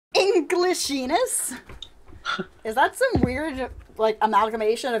Englishiness? Is that some weird, like,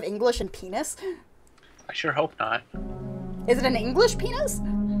 amalgamation of English and penis? I sure hope not. Is it an English penis?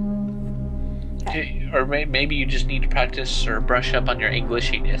 Okay. Or maybe you just need to practice or brush up on your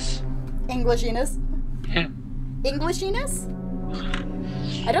Englishiness. Englishiness? Yeah. Englishiness?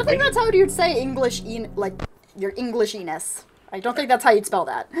 I don't think that's how you'd say English, like, your Englishiness. I don't think that's how you'd spell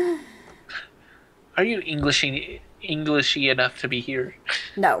that. Are you Englishy enough to be here?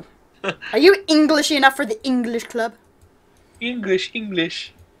 No. Are you Englishy enough for the English club? English.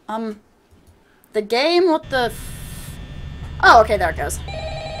 The game, what the oh, okay, there it goes.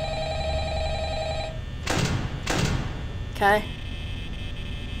 Okay.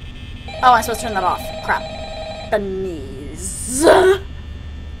 Oh, I'm supposed to turn that off. Crap. Beneath.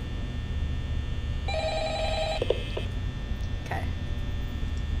 Okay.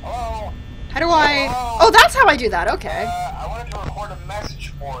 Hello? How do I... Oh, that's how I do that, okay. I wanted to record a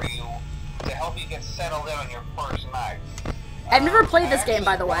message for you to help you get settled in on your first night. I've never played this game,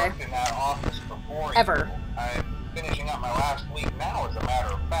 by the way. In that office before Ever. I'm finishing up my last week now, as a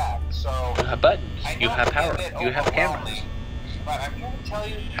matter of fact, so... You have buttons. You have power. You have cameras. But I'm here to tell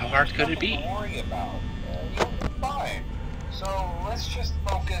you... How hard could it be? Nothing to worry about. You'll be fine. So let's just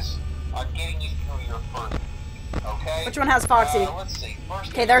focus on getting you through your first week, okay? Which one has Foxy? Let's see.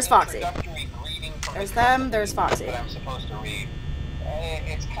 Okay, there's Foxy. There's them, there's Foxy. That I'm supposed to read.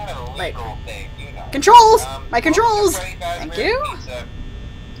 It's kind of a legal thing, you know. Controls! My controls! Thank you. It's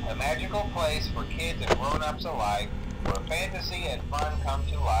a magical place for kids and grown-ups alike, where fantasy and fun come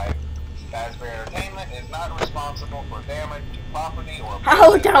to life. Fazbear Entertainment is not responsible for damage to property or...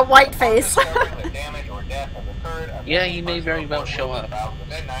 Oh, look at a white face. damage or death has occurred. Yeah, he may very well show up.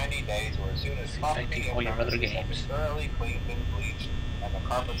 Within 90 days or as soon as property all your other games. thoroughly cleaned and bleached and the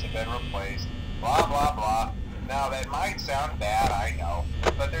carpets have been replaced. Blah, blah, blah. Now, that might sound bad, I know,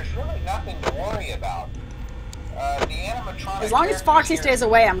 but there's really nothing to worry about. The animatronic... As long as Foxy stays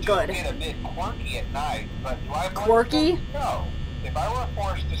away, I'm good. Get a bit quirky at night, but do I... Quirky? No. If I were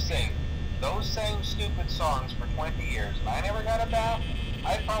forced to sing those same stupid songs for 20 years and I never got a bath,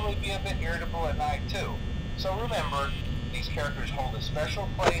 I'd probably be a bit irritable at night too. So remember, these characters hold a special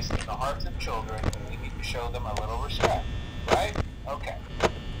place in the hearts of children and we need to show them a little respect, right? Okay.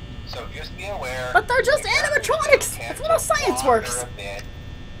 So just be aware... But they're just animatronics! That's not how science works!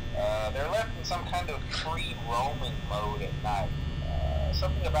 They're left in some kind of free roaming mode at night.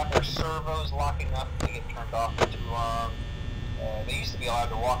 Something about their servos locking up if they get turned off for too long. They used to be allowed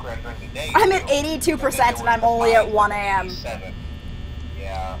to walk around during the day. I'm at 82% and I'm only at 1 a.m.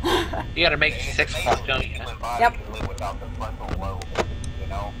 Yeah. You gotta make 6 o'clock, don't you? Yep. Without the frontal lobe, you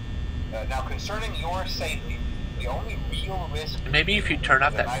know? Now, concerning your safety, the only real risk... Maybe if you turn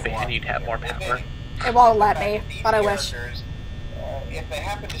off that fan, you'd have more power. It won't let me, but I wish. If they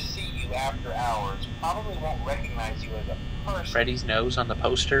happen to see you after hours, probably won't recognize you as a person. Freddy's nose on the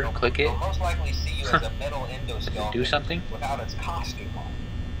poster, click it. They'll most likely see you as a metal Does it endoskeleton do something? without its costume on.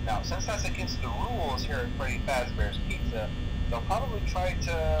 Now, since that's against the rules here at Freddy Fazbear's Pizza, they'll probably try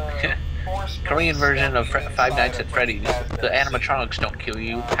to force... Korean version of Five Nights at Freddy's. The animatronics don't kill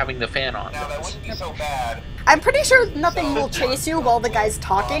you. Having the fan on Now, that does. wouldn't be so bad. I'm pretty sure nothing will chase you while the guy's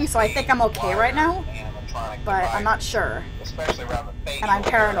talking, so I think I'm okay right now. But I'm not sure. Especially around the face. And I'm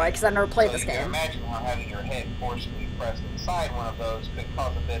paranoid because I've never played this You can game. imagine how having your head forcibly pressed inside one of those could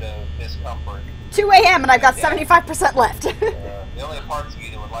cause a bit of discomfort. 2 a.m. and I've got 75% left. The only parts of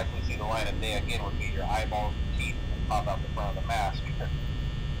you that would likely see the light of day again would be your eyeballs and teeth that pop out the front of the mask. Yeah,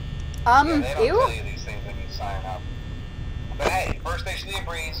 they don't ew? tell you these things when you sign up. But hey, first station of the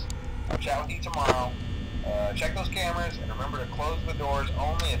breeze. I'll chat with you tomorrow. Check those cameras and remember to close the doors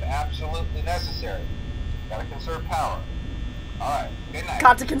only if absolutely necessary. Gotta conserve power. Alright, good night.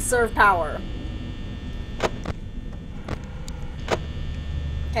 Got to conserve power.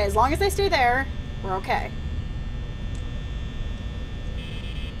 Okay, as long as they stay there, we're okay.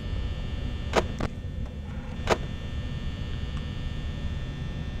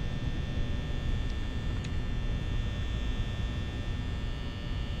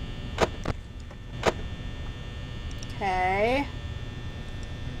 Okay.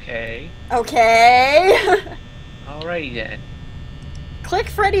 Okay. Okay. Alrighty then. Click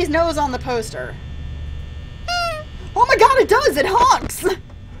Freddy's nose on the poster. Oh my god, it does! It honks! I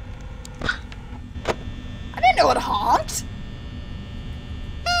didn't know it honked!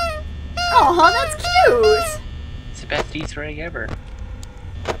 Oh, that's cute! It's the best Easter egg ever.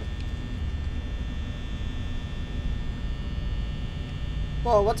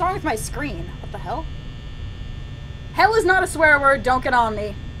 Whoa, what's wrong with my screen? What the hell? Hell is not a swear word, don't get on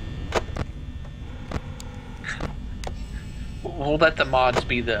me. We'll let the mods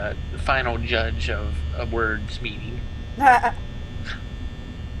be the final judge of a word's meaning. I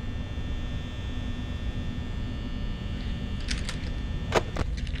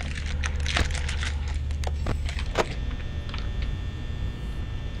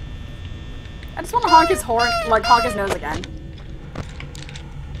just want to honk his horn, like honk his nose again.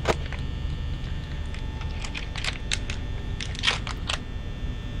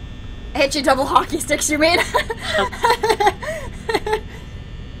 Hit you double hockey sticks, you mean?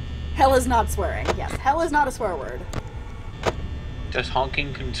 Hell is not swearing. Yes, hell is not a swear word. Does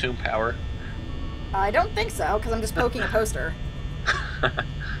honking consume power? I don't think so, because I'm just poking a poster.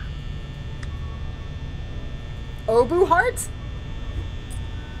 Obu heart?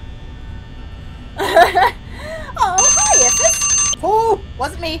 Oh, hi, Ifis! Oh,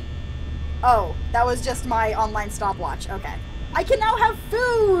 wasn't me. Oh, that was just my online stopwatch. Okay. I can now have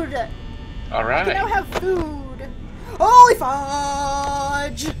food! Alright. I can now have food! Holy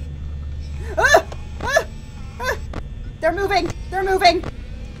fudge! Ah! Ah! Ah! They're moving! They're moving!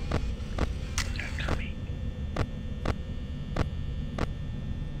 They're coming.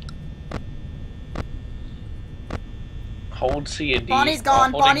 Hold C and D. Bonnie's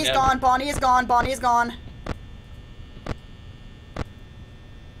gone, holding Bonnie's M. gone, Bonnie is gone, Bonnie is gone.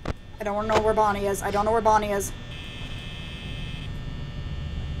 I don't know where Bonnie is. I don't know where Bonnie is.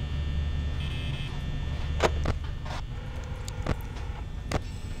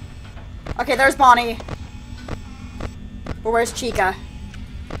 Okay, there's Bonnie. But where's Chica?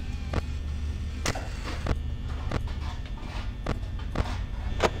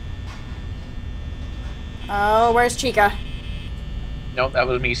 Oh, where's Chica? Nope, that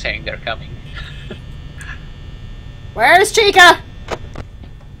was me saying they're coming. Where's Chica?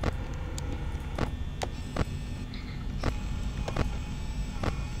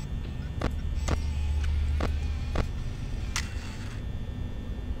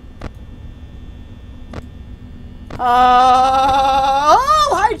 Oh,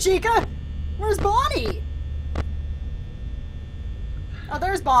 hi, Chica. Where's Bonnie? Oh,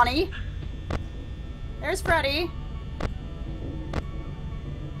 there's Bonnie. There's Freddy.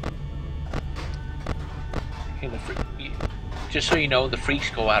 Okay, just so you know, the freaks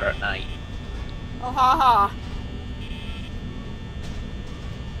go out at night. Oh, ha ha.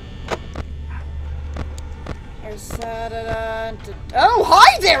 There's, oh,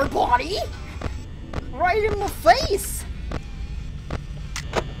 hi there, Bonnie! Right in the face!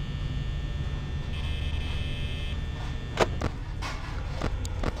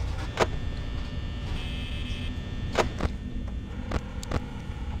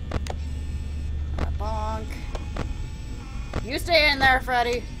 Bonk. You stay in there,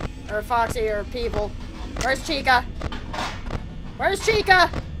 Freddy. Or Foxy, or people. Where's Chica? Where's Chica?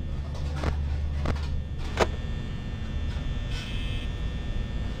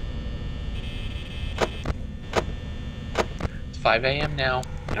 It's 5 a.m. now.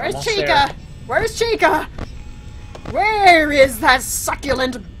 You're Where's almost Chica? there. Where's Chica? Where is that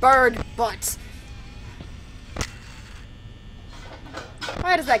succulent bird butt?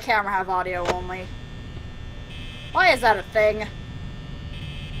 Why does that camera have audio only? Why is that a thing?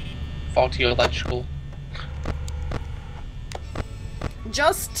 Faulty electrical.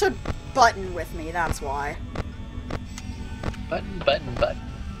 Just to button with me, that's why. Button, button, button.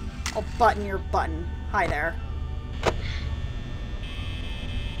 I'll button your button. Hi there.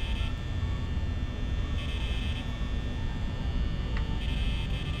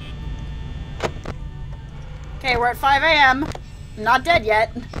 Okay, we're at 5 a.m. I'm not dead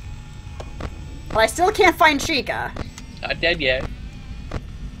yet. But I still can't find Chica. Not dead yet.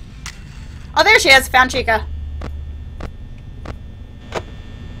 Oh, there she is! Found Chica.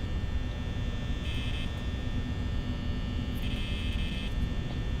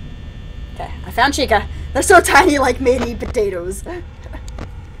 Okay, I found Chica. They're so tiny like mini potatoes.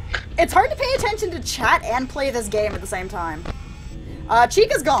 It's hard to pay attention to chat and play this game at the same time.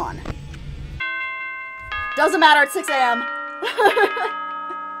 Chica's gone. Doesn't matter, it's 6 a.m.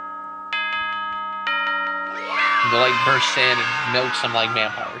 The light bursts in and melts them like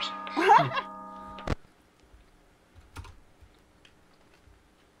vampires.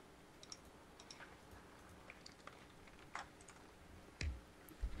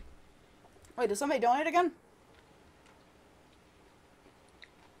 Wait, did somebody donate again?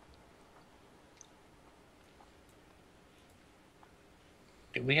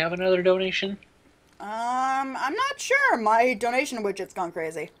 Do we have another donation? I'm not sure. My donation widget's gone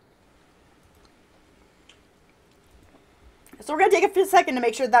crazy. So we're gonna take a second to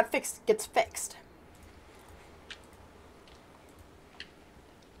make sure that gets fixed.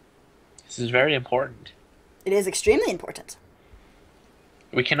 This is very important. It is extremely important.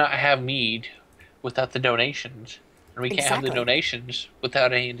 We cannot have mead without the donations. And we can't have the donations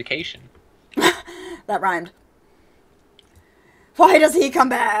without any indication. That rhymed. Why does he come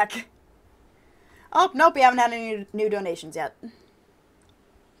back? Oh, nope, we haven't had any new donations yet.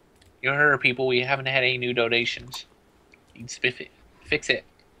 You heard, people, we haven't had any new donations. You can fix it.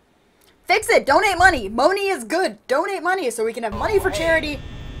 Fix it! Donate money! Money is good! Donate money so we can have money for charity.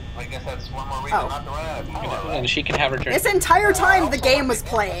 I guess that's one more reason not to run out of power, right? And she can have her turn. This entire time the game was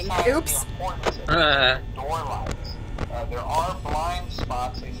playing. Oops. Door lights. There are blind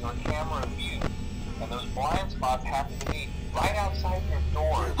spots in your camera view, and those blind spots happen to be right outside your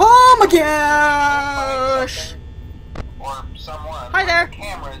door. Oh my gosh! Or someone. Hi there.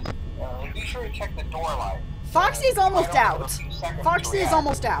 Cameras. Be sure to check the door light. Foxy's almost out. Foxy is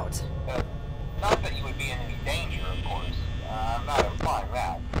almost out. Not that you would be in any danger, of course. I'm not implying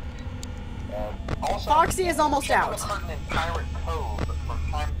that. Also, Foxy is almost out. The curtain in Pirate Cove from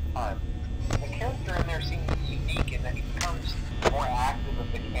time to time. The character in there seems unique in that he becomes more active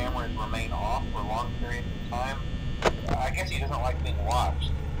if the cameras remain off for long periods of time. I guess he doesn't like being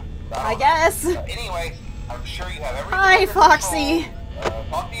watched. I guess. Anyway, I'm sure you have everything. Hi, Foxy.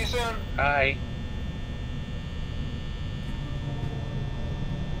 Talk to you soon. Hi.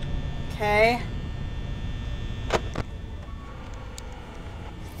 Okay.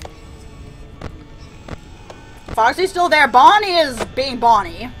 Foxy's still there. Bonnie is being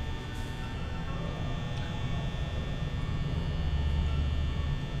Bonnie.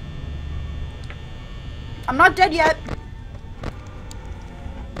 I'm not dead yet.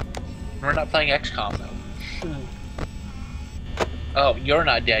 We're not playing XCOM, though. Oh, you're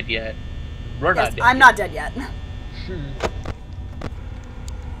not dead yet. We're not dead I'm not dead yet.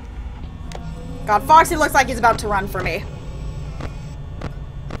 God, Foxy looks like he's about to run for me.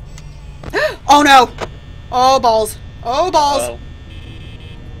 Oh no! Oh balls. Oh balls. Uh-oh.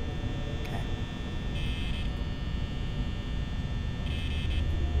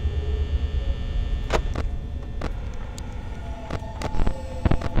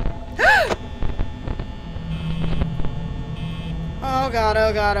 Oh god,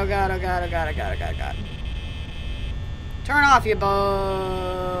 oh god, oh god, oh god, oh god, oh god, oh god, oh god. Turn off, you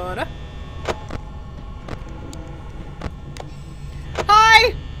bud.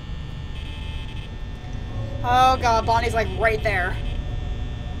 Hi! Oh god, Bonnie's like right there.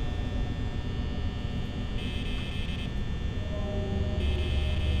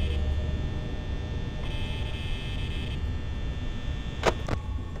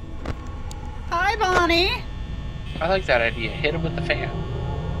 Hi, Bonnie. I like that idea. Hit him with the fan.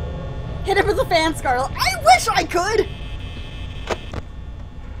 Hit him with the fan, Scarlet. I wish I could!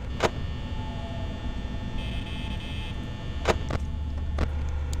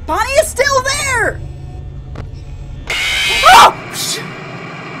 Bonnie is still there! Oh!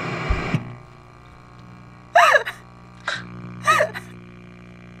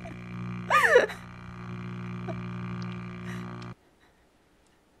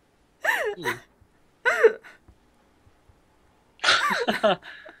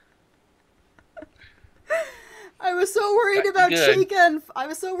 I was so worried about Chica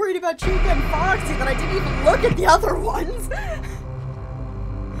and Foxy that I didn't even look at the other ones.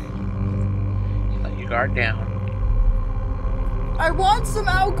 Let your guard down. I want some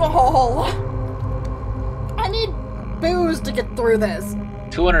alcohol. I need booze to get through this.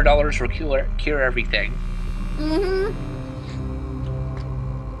 $200 will cure everything. Mm-hmm.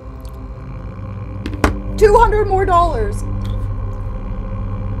 $200 more.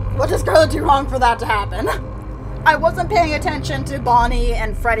 What did Scarlet do wrong for that to happen? I wasn't paying attention to Bonnie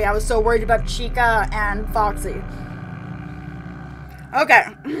and Freddy. I was so worried about Chica and Foxy. Okay.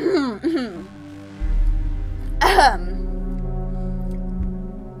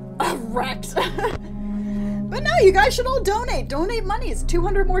 Wrecked. But no, you guys should all donate. Donate money. It's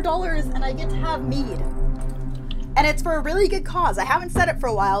 $200 more and I get to have mead. And it's for a really good cause. I haven't said it for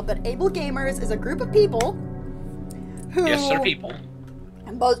a while, but Able Gamers is a group of people who... Yes, they're people.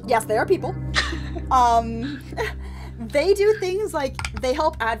 Yes, they are people. They do things like they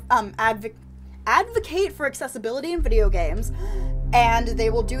help advocate for accessibility in video games, and they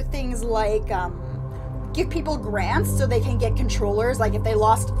will do things like give people grants so they can get controllers. Like if they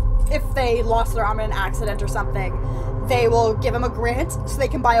lost their arm in an accident or something, they will give them a grant so they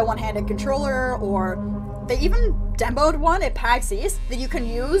can buy a one-handed controller, or they even demoed one at PAX East that you can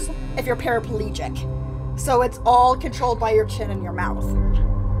use if you're paraplegic. So it's all controlled by your chin and your mouth.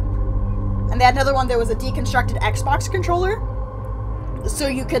 And they had another one that was a deconstructed Xbox controller. So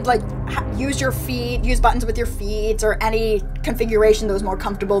you could like use buttons with your feet, or any configuration that was more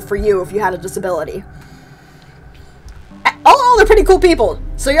comfortable for you if you had a disability. All they're pretty cool people,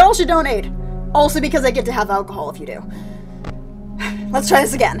 so y'all should donate. Also because I get to have alcohol if you do. Let's try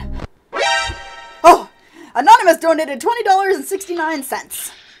this again. Oh! Anonymous donated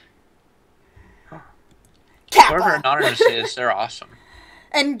 $20.69. Kappa! Whoever Anonymous is, they're awesome.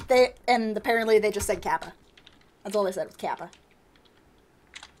 And apparently they just said Kappa. That's all they said was Kappa.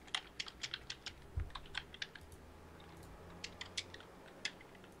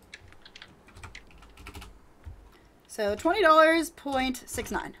 So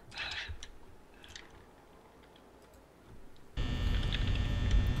 $20.69.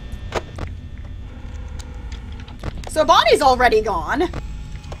 So Bonnie's already gone.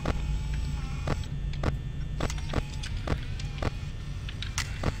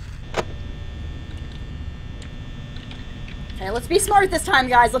 Okay, let's be smart this time,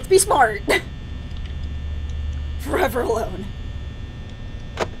 guys. Let's be smart. Forever alone.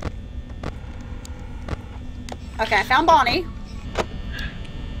 Okay, I found Bonnie.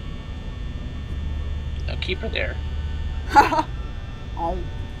 I'll keep her there. Oh.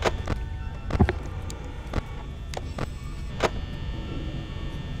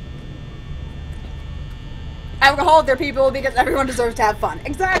 Alcohol, they're people because everyone deserves to have fun.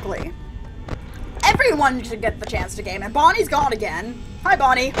 Exactly. Everyone should get the chance to game, and Bonnie's gone again. Hi,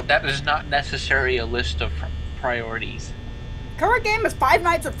 Bonnie. That is not necessarily a list of priorities. Current game is Five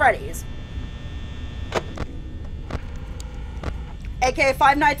Nights at Freddy's. AKA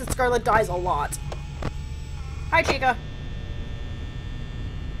Five Nights at Scarlet dies a lot. Hi, Chica.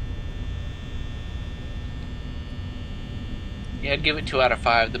 Yeah, I'd give it 2 out of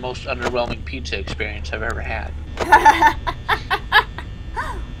 5. The most underwhelming pizza experience I've ever had.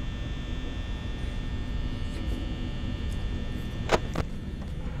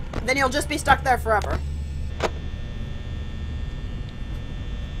 Then you'll just be stuck there forever.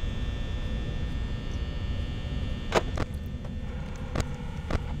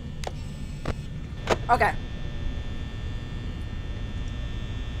 Okay.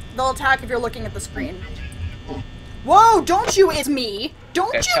 They'll attack if you're looking at the screen. Whoa, don't you, it's me!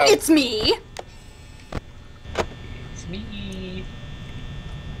 Don't That's you, how- it's me! It's me.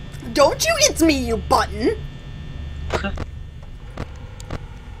 Don't you, it's me, you button!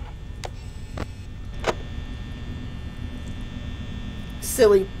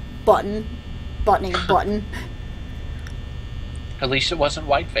 Silly button. Buttoning button. At least it wasn't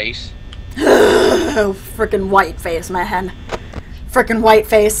Whiteface. Oh, frickin' white face, man. Frickin' white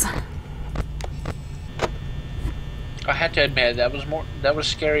face. I had to admit that was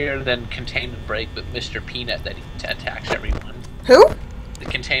scarier than Containment Break with Mr. Peanut that attacks everyone. Who? The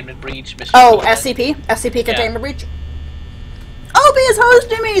Containment Breach, Mr. Oh, Peanut. SCP? SCP Containment Breach? Obi is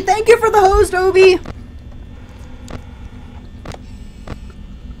hosting me! Thank you for the host, Obi!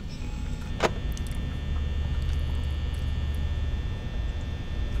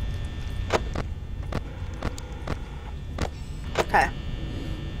 Okay.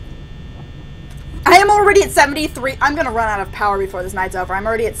 I am already at 73. I'm gonna run out of power before this night's over. I'm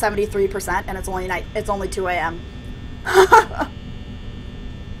already at 73% and it's only 2 a.m.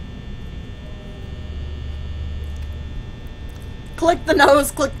 Click the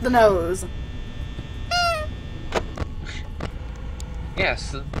nose, click the nose.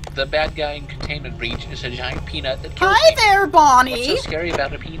 Yes, the bad guy in Containment Breach is a giant peanut that kills Hi people. there, Bonnie! What's so scary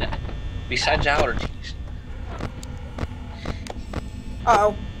about a peanut? Besides allergies.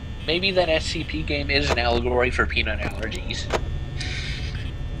 Uh-oh. Maybe that SCP game is an allegory for peanut allergies.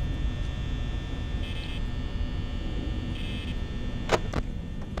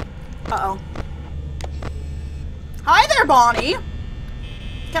 Uh-oh. Hi there, Bonnie!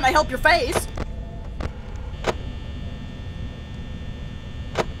 Can I help your face?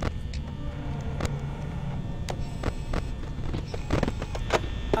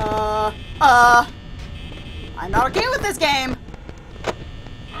 I'm not okay with this game.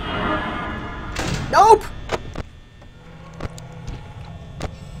 Nope!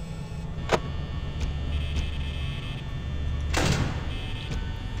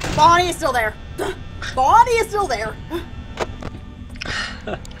 Bonnie is still there. Bonnie is still there.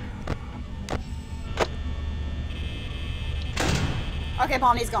 Okay,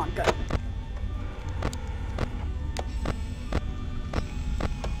 Bonnie's gone. Good.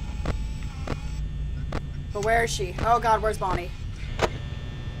 But where is she? Oh god, where's Bonnie?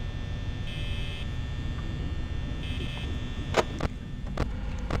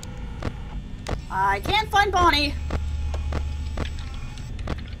 I can't find Bonnie.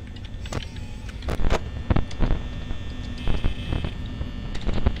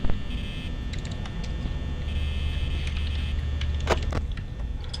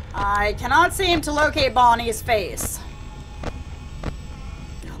 I cannot seem to locate Bonnie's face.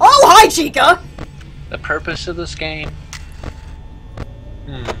 Chica! The purpose of this game?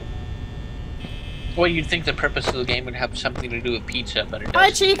 Well, you'd think the purpose of the game would have something to do with pizza, but it doesn't.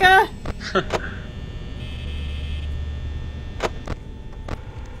 Hi, Chica!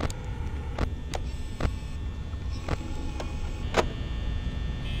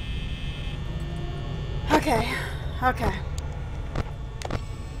 Okay. Okay.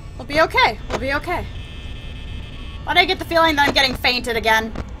 We'll be okay. We'll be okay. Why do I get the feeling that I'm getting fainted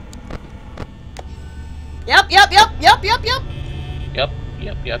again? Yep. Yep.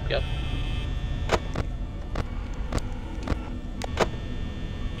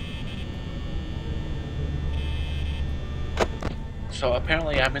 So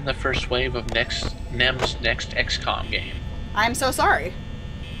apparently I'm in the first wave of NEM's next XCOM game. I'm so sorry.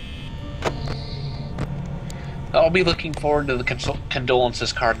 I'll be looking forward to the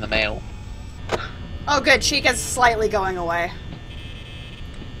condolences card in the mail. Oh good, Chica's slightly going away.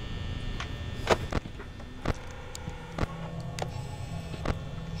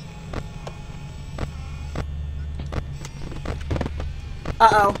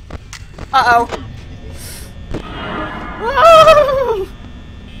 Uh-oh. Uh-oh.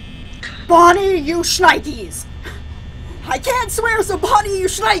 Bonnie, you shnikes! I can't swear, so Bonnie, you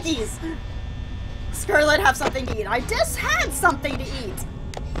shnikes! Scarlet, have something to eat. I just had something to eat.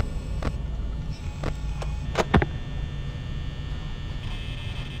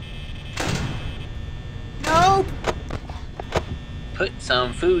 Nope. Put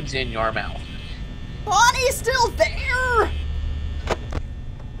some foods in your mouth. Bonnie's still there!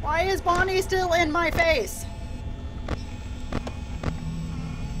 Why is Bonnie still in my face?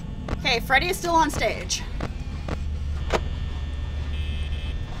 Okay, Freddy is still on stage.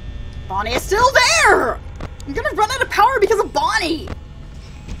 Bonnie is still there! I'm gonna run out of power because of Bonnie!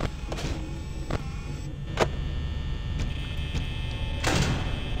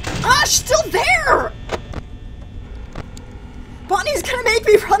 Ah, she's still there! Bonnie's gonna make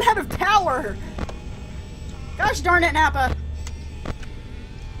me run out of power! Gosh darn it, Nappa.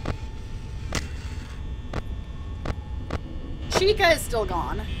 Chica is still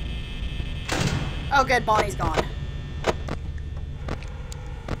gone. Oh good, Bonnie's gone.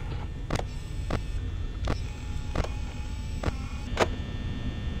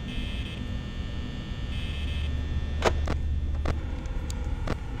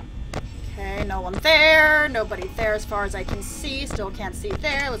 Okay, no one there. Nobody there as far as I can see. Still can't see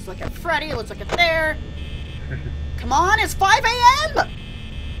there. Let's look at Freddy. Let's look at there. Come on, it's 5 a.m.!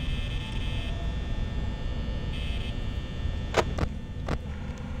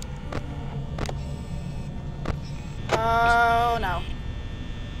 Oh, no.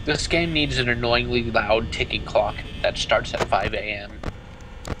 This game needs an annoyingly loud ticking clock that starts at 5 a.m.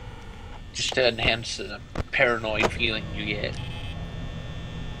 just to enhance the paranoid feeling you get.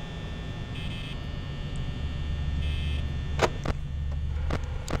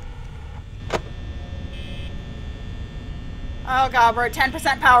 Oh god, we're at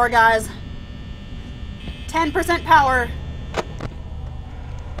 10% power, guys. 10% power.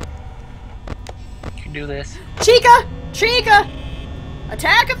 You can do this. Chica! Chica!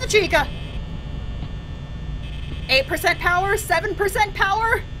 Attack of the Chica! 8% power, 7%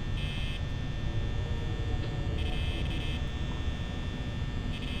 power.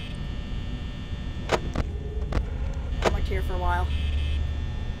 I looked here for a while.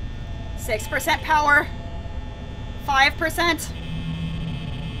 6% power. 5%.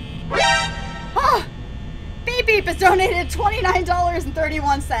 Ah! Beep Beep has donated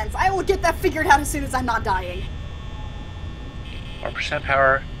 $29.31. I will get that figured out as soon as I'm not dying. 4%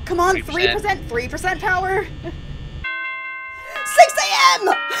 power. Come on, 3%, 3% power. 6 a.m.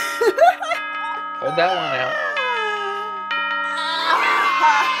 Hold that one out.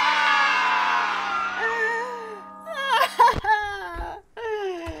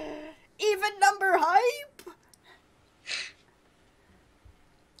 Even number hype.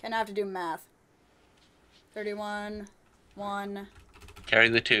 Gonna have to do math. 31, 1. Carry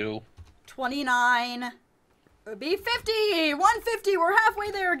the 2. 29. It would be 50! 150! We're halfway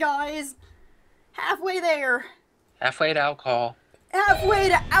there, guys! Halfway there. Halfway to alcohol. Halfway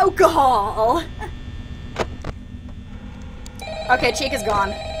to alcohol! Okay, Chica's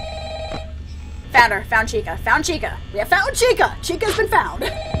gone. Found her. Found Chica. Found Chica. We have found Chica! Chica's been found.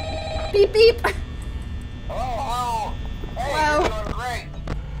 Beep beep! Hello, hello! Hey, Hello. you're doing great.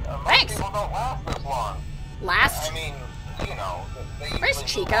 Most Thanks. people don't last this long. Last? I mean, you know, they usually Where's move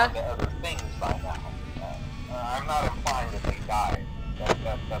Chica? on to other things by now. I'm not implying that they died.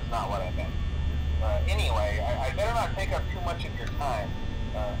 That's not what I meant. Anyway, I better not take up too much of your time.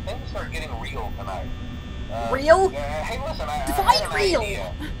 Things are getting real tonight. Real? Hey, listen, I Define have an real.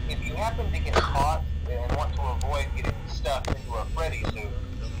 idea. If you happen to get caught and want to avoid getting stuffed into a Freddy suit,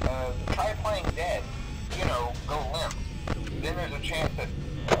 try playing dead. You know, go limp. Then there's a chance that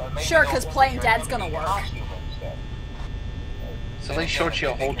maybe Sure, because playing dead's gonna work. So they short you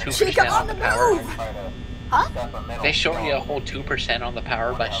a whole 2% Chica on the power. move! Huh? They short you a whole 2% on the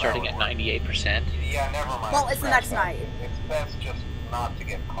power by starting at 98%. Yeah, never mind. Well, it's the next night. It's best just not to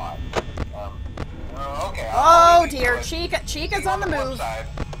get caught. Okay. Oh dear, Chica's on the move.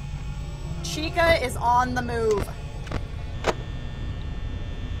 Chica is on the move.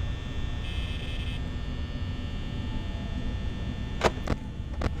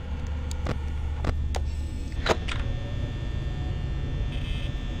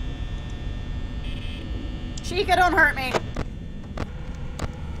 Chica, don't hurt me.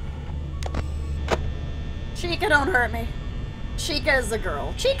 Chica, don't hurt me. Chica is a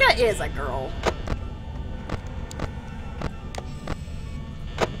girl. Chica is a girl.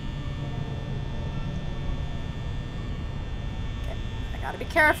 Okay, I gotta be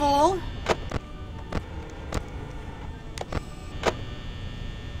careful.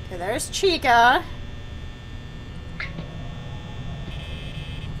 Okay, there's Chica.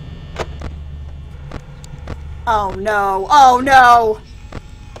 Oh no. Oh no!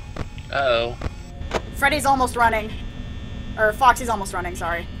 Uh-oh. Freddy's almost running. Or Foxy's almost running,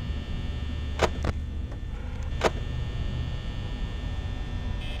 sorry.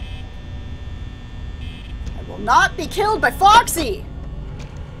 I will not be killed by Foxy!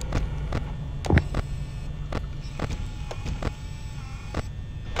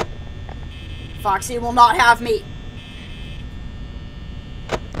 Foxy will not have me.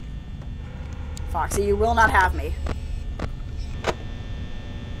 Foxy, you will not have me.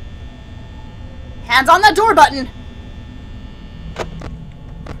 Hands on the door button!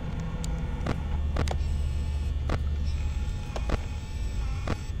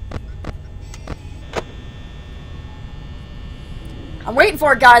 I'm waiting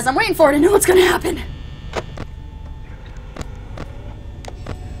for it, guys. I'm waiting for it. I know what's gonna happen.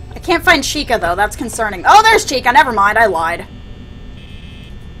 I can't find Chica, though. That's concerning. Oh, there's Chica. Never mind. I lied.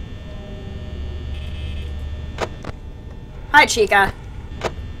 Hi, Chica.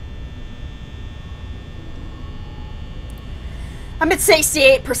 I'm at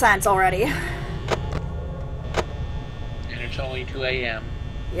 68% already. And it's only 2 a.m.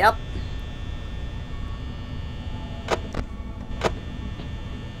 Yep.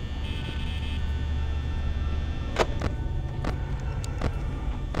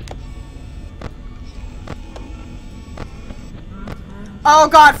 Oh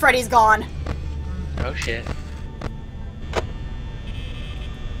god, Freddy's gone. Oh shit.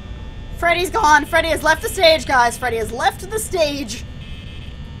 Freddy's gone. Freddy has left the stage, guys. Freddy has left the stage.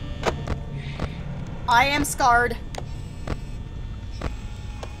 I am scarred.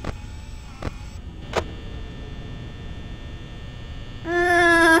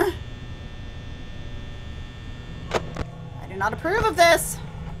 I do not approve of this.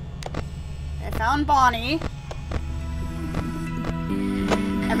 I found Bonnie.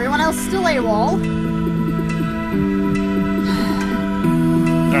 Everyone else still AWOL.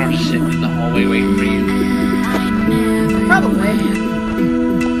 They're sitting in the hallway waiting for you. Probably.